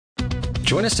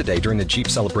Join us today during the Jeep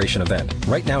Celebration event.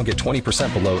 Right now, get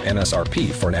 20% below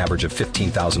MSRP for an average of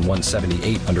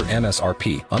 $15,178 under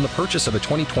MSRP on the purchase of a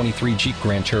 2023 Jeep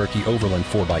Grand Cherokee Overland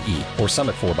 4xE or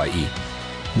Summit 4xE.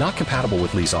 Not compatible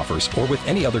with lease offers or with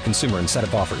any other consumer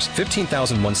incentive offers.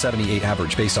 $15,178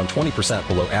 average based on 20%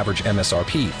 below average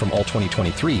MSRP from all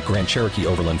 2023 Grand Cherokee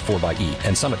Overland 4xE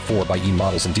and Summit 4xE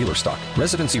models in dealer stock.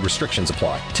 Residency restrictions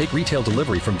apply. Take retail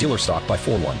delivery from dealer stock by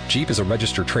 4/1. Jeep is a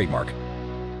registered trademark.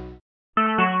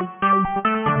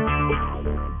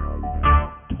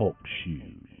 Talk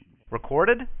shoes.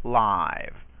 Recorded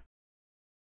live.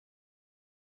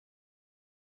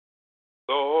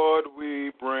 Lord,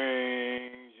 we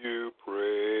bring you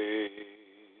praise.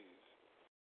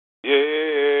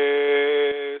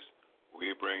 Yes,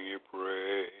 we bring you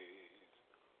praise.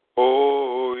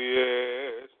 Oh,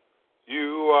 yes,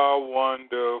 you are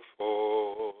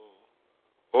wonderful.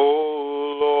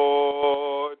 Oh,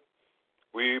 Lord,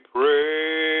 we praise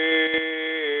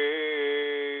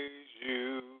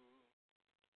you.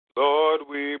 Lord,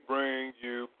 we bring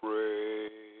you praise.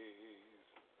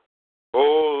 Oh,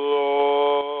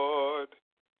 Lord,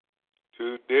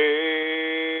 today,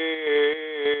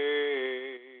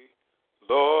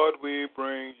 Lord, we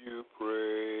bring you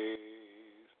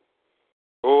praise.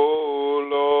 Oh,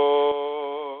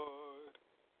 Lord,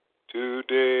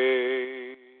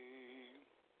 today.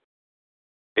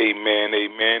 Amen,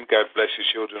 amen. God bless you,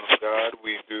 children of God.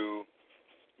 We do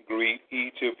greet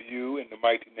each of you in the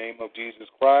mighty name of Jesus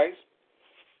Christ,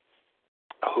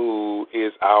 who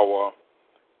is our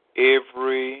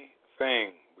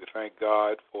everything. We thank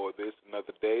God for this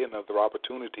another day, another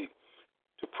opportunity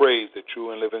to praise the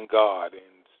true and living God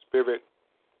in spirit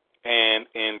and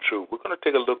in truth. We're going to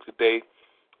take a look today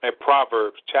at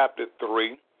Proverbs chapter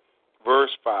 3,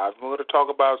 verse 5. We're going to talk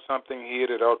about something here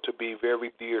that ought to be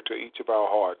very dear to each of our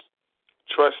hearts.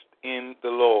 Trust in the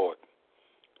Lord.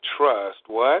 Trust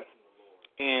what?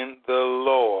 In the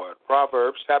Lord.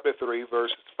 Proverbs chapter 3,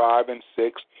 verses 5 and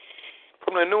 6.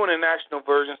 From the New International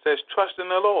Version says, trust in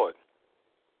the Lord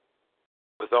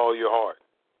with all your heart.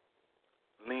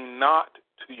 Lean not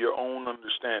to your own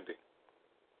understanding.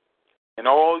 In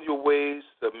all your ways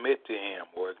submit to him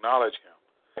or acknowledge him,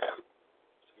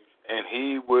 and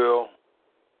he will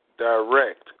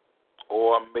direct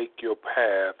or make your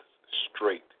paths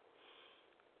straight.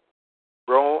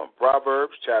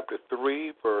 Proverbs chapter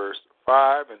 3, verse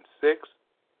 5 and 6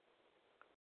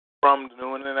 from the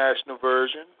New International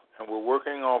Version. And we're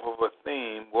working off of a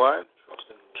theme, what?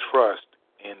 Trust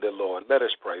in the Lord. Let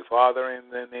us pray. Father, in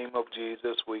the name of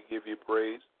Jesus, we give you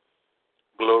praise,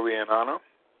 glory, and honor.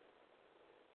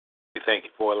 We thank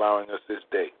you for allowing us this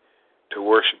day to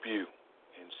worship you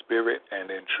in spirit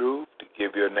and in truth, to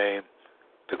give your name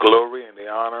the glory and the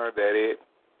honor that it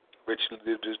richly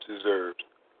deserves.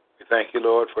 We thank you,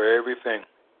 Lord, for everything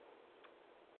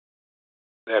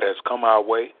that has come our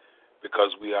way,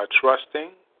 because we are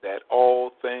trusting that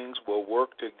all things will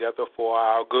work together for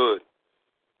our good.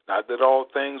 Not that all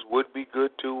things would be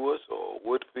good to us or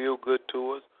would feel good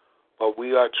to us, but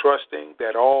we are trusting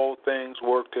that all things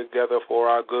work together for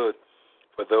our good,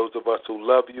 for those of us who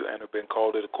love you and have been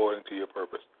called it according to your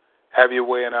purpose. Have your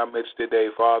way in our midst today,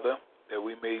 Father, that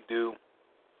we may do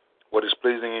what is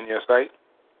pleasing in your sight.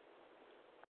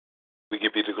 We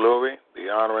give you the glory, the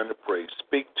honor, and the praise.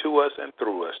 Speak to us and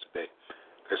through us today,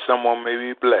 that someone may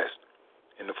be blessed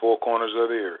in the four corners of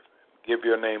the earth. Give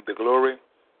your name the glory,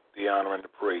 the honor, and the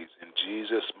praise. In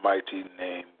Jesus' mighty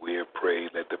name we have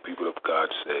prayed. Let the people of God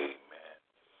say amen.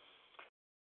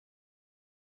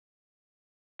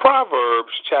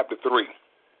 Proverbs chapter 3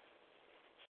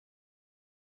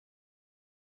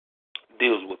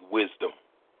 deals with wisdom.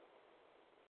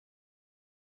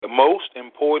 The most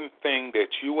important thing that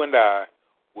you and I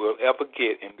will ever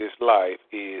get in this life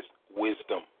is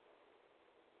wisdom.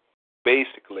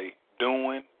 Basically,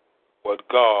 doing what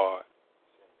God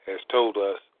has told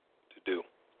us to do.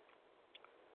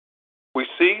 We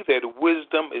see that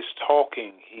wisdom is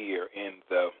talking here in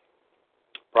the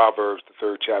Proverbs, the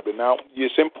 3rd chapter. Now,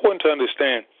 it's important to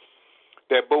understand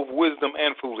that both wisdom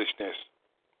and foolishness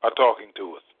are talking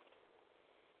to us.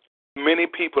 Many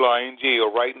people are in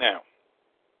jail right now.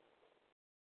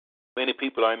 Many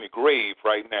people are in the grave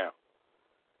right now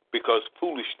because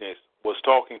foolishness was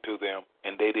talking to them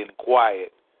and they didn't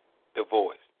quiet the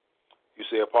voice. You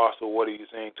say, Apostle, what are you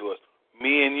saying to us?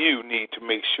 Me and you need to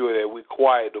make sure that we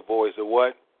quiet the voice of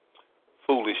what?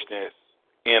 Foolishness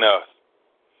in us.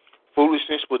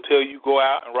 Foolishness will tell you go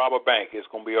out and rob a bank. It's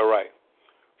going to be all right.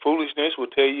 Foolishness will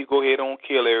tell you go ahead and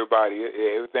kill everybody.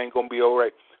 Everything's going to be all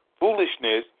right.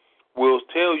 Foolishness will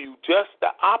tell you just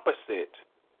the opposite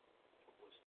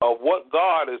of what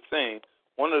God is saying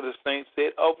one of the saints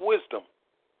said, of wisdom.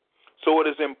 So it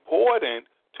is important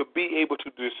to be able to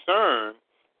discern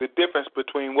the difference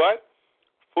between what?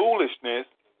 Foolishness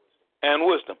and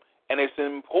wisdom. And it's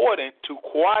important to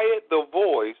quiet the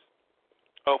voice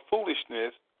of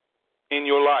foolishness in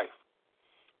your life.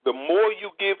 The more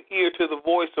you give ear to the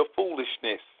voice of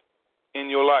foolishness in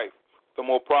your life, the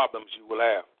more problems you will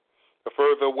have. The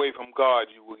further away from God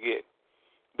you will get,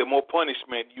 the more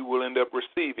punishment you will end up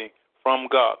receiving from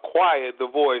God. Quiet the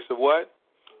voice of what?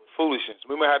 Foolishness.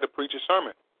 We may have to preach a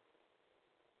sermon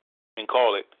and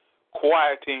call it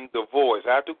quieting the voice.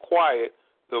 I have to quiet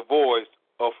the voice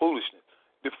of foolishness.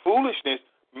 The foolishness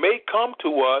may come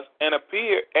to us and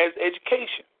appear as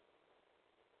education.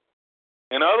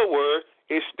 In other words,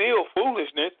 it's still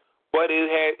foolishness, but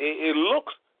it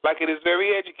looks like it is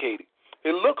very educated.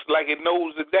 It looks like it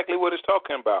knows exactly what it's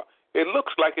talking about. It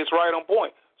looks like it's right on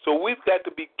point. So we've got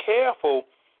to be careful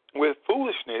with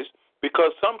foolishness,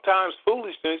 because sometimes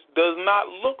foolishness does not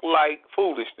look like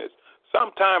foolishness.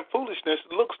 Sometimes foolishness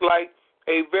looks like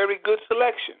a very good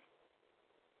selection.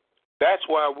 That's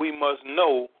why we must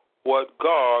know what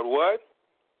God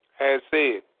has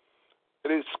said.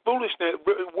 It is foolishness.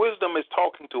 Wisdom is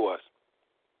talking to us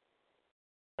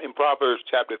in Proverbs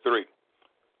chapter 3.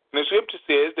 And the scripture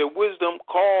says that wisdom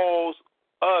calls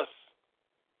us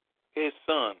his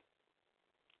son.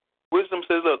 Wisdom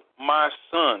says, look, my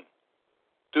son,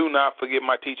 do not forget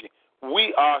my teaching.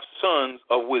 We are sons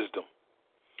of wisdom.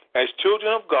 As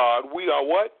children of God, we are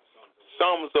what?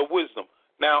 Sons of wisdom.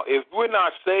 Now, if we're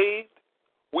not saved,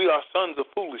 we are sons of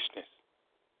foolishness.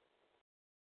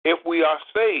 If we are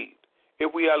saved,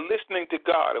 if we are listening to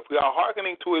God, if we are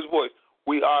hearkening to his voice,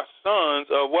 we are sons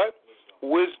of what?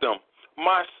 Wisdom.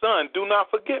 My son, do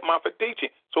not forget my teaching.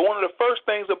 So one of the first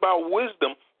things about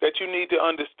wisdom that you need to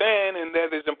understand, and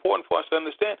that is important for us to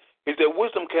understand, is that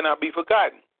wisdom cannot be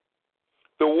forgotten.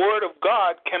 The word of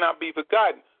God cannot be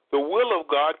forgotten. The will of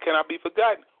God cannot be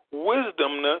forgotten.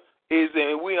 Wisdom is,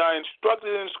 we are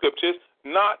instructed in scriptures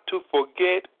not to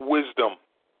forget wisdom.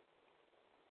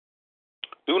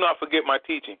 Do not forget my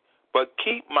teaching, but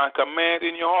keep my command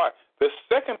in your heart. The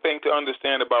second thing to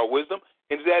understand about wisdom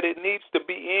is that it needs to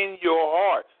be in your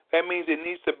heart. That means it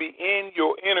needs to be in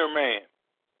your inner man,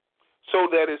 so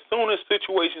that as soon as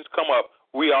situations come up,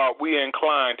 we are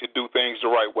inclined to do things the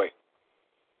right way.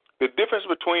 The difference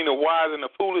between the wise and the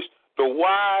foolish, the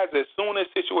wise, as soon as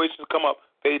situations come up,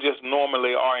 they just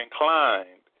normally are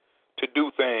inclined to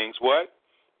do things, what?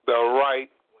 The right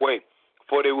way.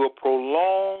 For they will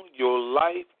prolong your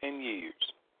life and years.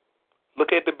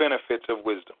 Look at the benefits of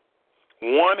wisdom.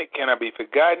 1, it cannot be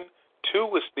forgotten. 2,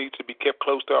 it needs to be kept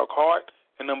close to our heart.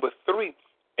 And number 3,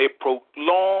 it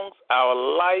prolongs our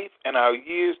life and our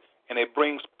years, and it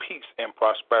brings peace and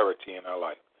prosperity in our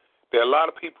life. There are a lot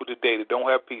of people today that don't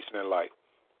have peace in their life.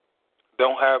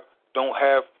 Don't have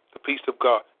the peace of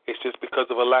God. It's just because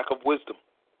of a lack of wisdom.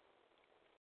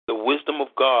 The wisdom of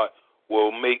God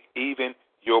will make even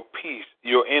your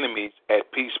enemies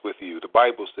at peace with you. The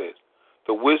Bible says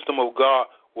the wisdom of God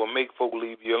will make folk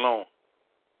leave you alone.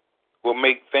 Will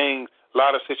make things, a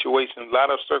lot of situations, a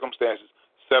lot of circumstances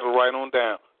settle right on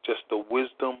down. Just the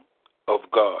wisdom of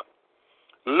God.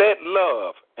 Let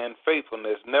love and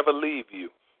faithfulness never leave you.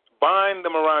 Bind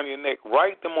them around your neck.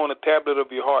 Write them on a tablet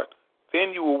of your heart.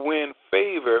 Then you will win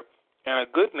favor and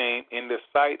a good name in the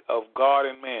sight of God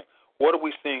and man. What are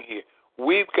we seeing here?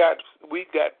 We've got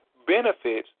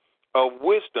benefits of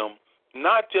wisdom,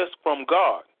 not just from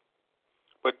God,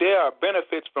 but there are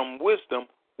benefits from wisdom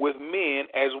with men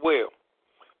as well.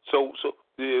 So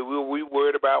we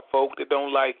worried about folk that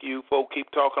don't like you, folk keep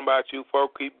talking about you,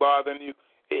 folk keep bothering you.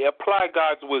 Apply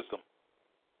God's wisdom.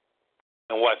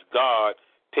 And watch God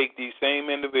take these same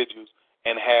individuals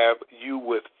and have you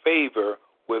with favor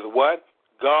with what?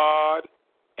 God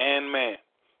and man.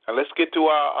 Now let's get to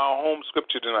our home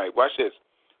scripture tonight. Watch this.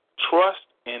 Trust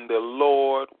in the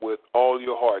Lord with all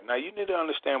your heart. Now you need to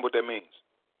understand what that means.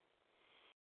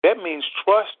 That means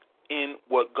trust in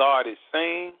what God is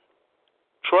saying,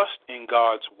 trust in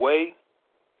God's way,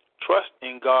 trust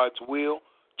in God's will,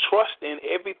 trust in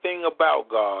everything about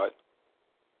God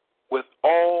with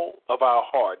all of our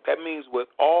heart. That means with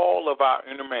all of our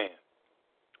inner man.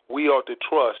 We ought to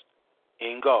trust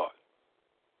in God.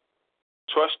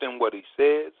 Trust in what he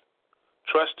says,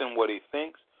 trust in what he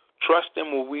thinks, trust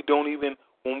him when we don't even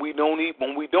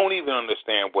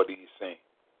understand what he's saying.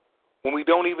 When we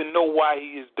don't even know why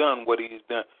he has done what he has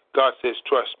done, God says,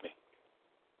 trust me.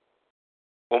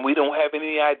 When we don't have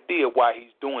any idea why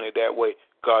he's doing it that way,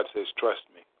 God says, trust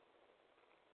me.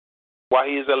 Why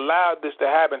he has allowed this to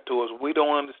happen to us, we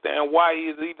don't understand why he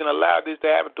has even allowed this to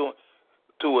happen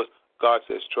to us. God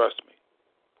says, trust me.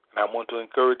 And I want to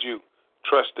encourage you,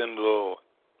 trust in the Lord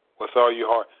with all your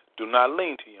heart. Do not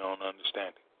lean to your own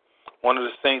understanding. One of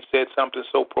the saints said something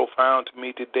so profound to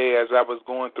me today as I was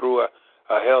going through a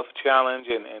health challenge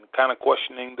and kind of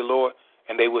questioning the Lord,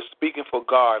 and they were speaking for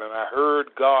God, and I heard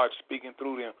God speaking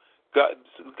through them. God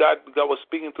was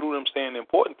speaking through them, saying the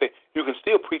important thing, you can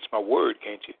still preach my word,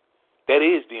 can't you? That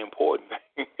is the important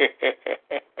thing.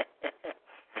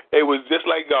 It was just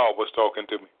like God was talking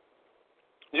to me.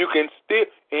 You can still,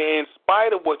 in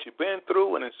spite of what you've been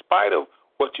through and in spite of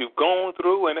what you've gone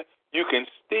through, and you can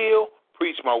still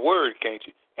preach my word, can't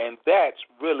you? And that's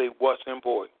really what's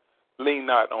important. Lean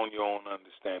not on your own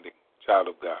understanding, child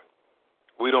of God.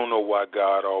 We don't know why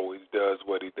God always does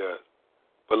what he does,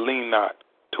 but lean not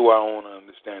to our own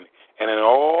understanding. And in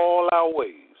all our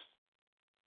ways,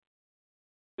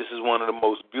 this is one of the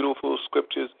most beautiful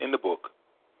scriptures in the book.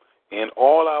 In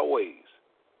all our ways,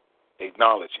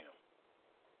 acknowledge him.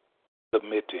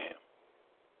 Submit to him.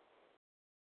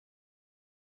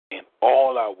 In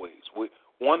all our ways.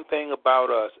 One thing about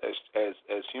us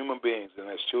as human beings and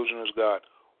as children of God,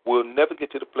 we'll never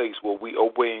get to the place where we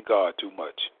obeying God too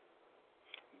much.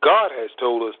 God has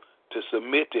told us to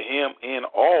submit to him in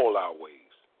all our ways.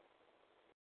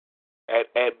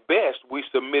 At best, we're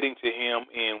submitting to him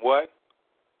in what?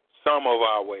 Some of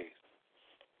our ways.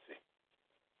 See?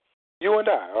 You and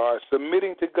I are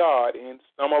submitting to God in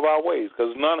some of our ways,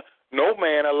 because no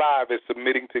man alive is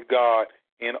submitting to God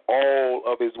in all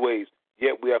of his ways.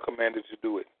 Yet we are commanded to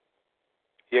do it.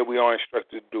 Yet we are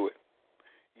instructed to do it.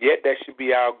 Yet that should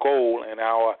be our goal and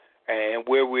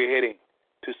where we're heading,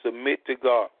 to submit to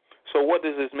God. So what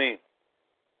does this mean?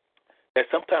 That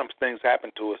sometimes things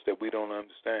happen to us that we don't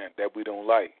understand, that we don't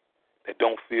like, that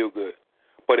don't feel good.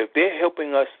 But if they're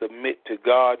helping us submit to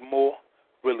God more,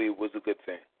 really it was a good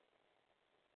thing.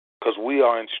 Because we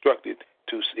are instructed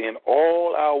to, in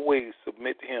all our ways,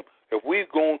 submit to him. If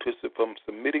we've gone from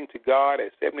submitting to God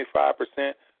at 75%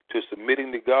 to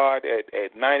submitting to God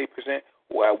at 90%,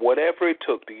 well, whatever it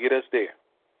took to get us there,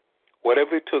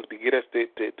 whatever it took to get us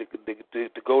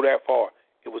to go that far,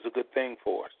 it was a good thing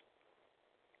for us.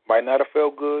 Might not have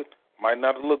felt good, might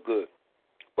not have looked good,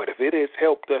 but if it has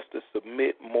helped us to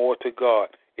submit more to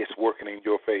God, it's working in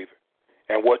your favor.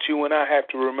 And what you and I have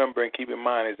to remember and keep in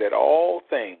mind is that all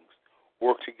things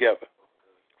work together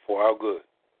for our good.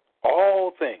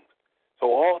 All things. So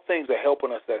all things are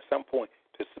helping us at some point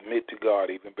to submit to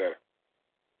God even better.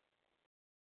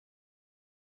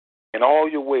 In all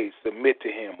your ways, submit to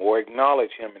him or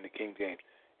acknowledge him in the King James,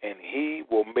 and he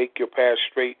will make your path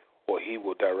straight, or he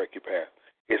will direct your path.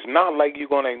 It's not like you're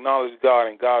going to acknowledge God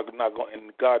and God's not going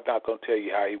to tell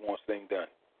you how he wants things done.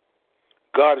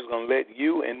 God is going to let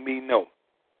you and me know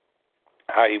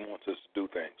how he wants us to do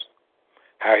things,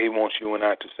 how he wants you and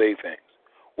I to say things,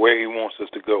 where he wants us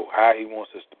to go, how he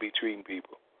wants us to be treating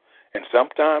people. And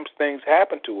sometimes things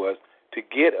happen to us to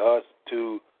get us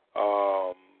to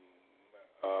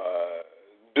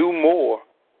do more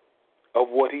of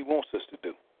what he wants us to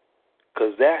do,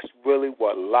 because that's really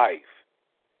what life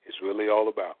is really all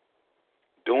about.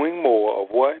 Doing more of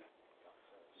what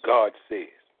God says.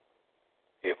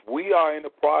 If we are in the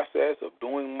process of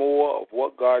doing more of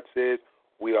what God says,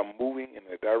 we are moving in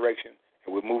the direction,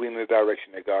 and we're moving in the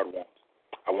direction that God wants.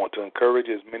 I want to encourage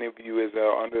as many of you as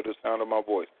are under the sound of my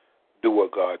voice, do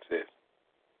what God says.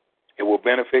 It will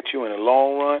benefit you in the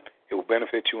long run. It will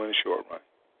benefit you in the short run.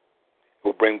 It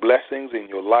will bring blessings in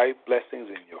your life, blessings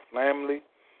in your family,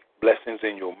 blessings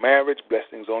in your marriage,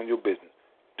 blessings on your business.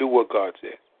 Do what God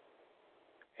says,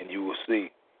 and you will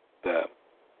see the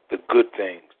good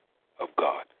things of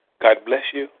God. God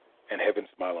bless you, and heaven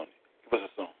smile on you. Give us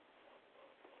a song.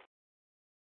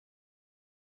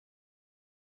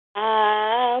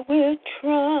 I will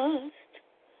trust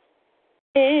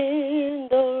in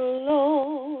the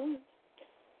Lord.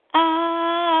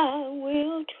 I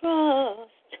will trust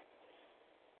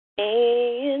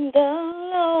in the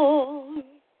Lord.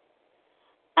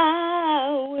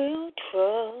 I will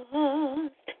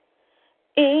trust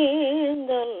in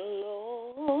the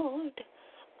Lord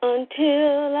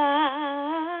until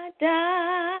I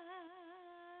die.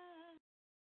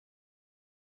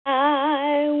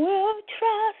 I will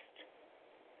trust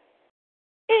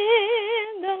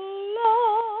in the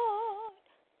Lord.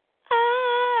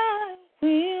 I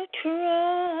will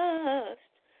trust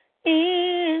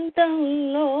in the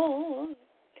Lord.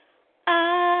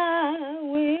 I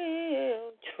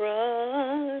will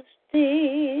trust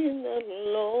in the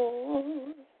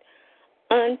Lord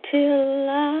until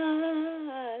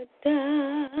I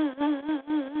die.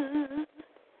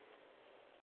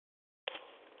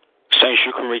 Saints,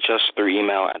 you can reach us through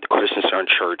email at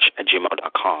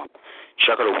thechristiancenterchurch@gmail.com.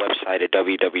 Check out our website at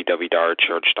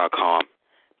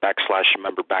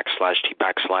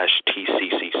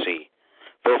www.church.com/member/T/TCCC.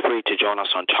 Feel free to join us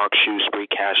on TalkShoe,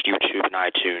 Spreecast, YouTube, and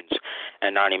iTunes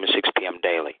at 9 a.m. and 6 p.m.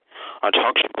 daily. On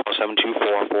TalkShoe,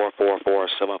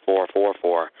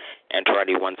 724-444-7444, enter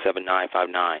ID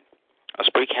 17959. On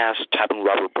Spreecast, type in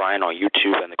Robert Bryan on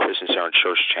YouTube and the Christian Center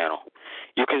Church channel.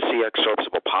 You can see excerpts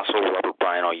of Apostle Robert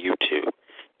Bryan on YouTube.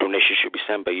 Donations should be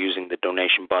sent by using the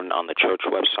donation button on the church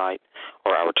website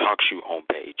or our TalkShoe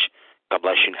homepage. God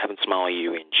bless you and heaven smile on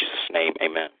you. In Jesus' name,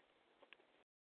 amen.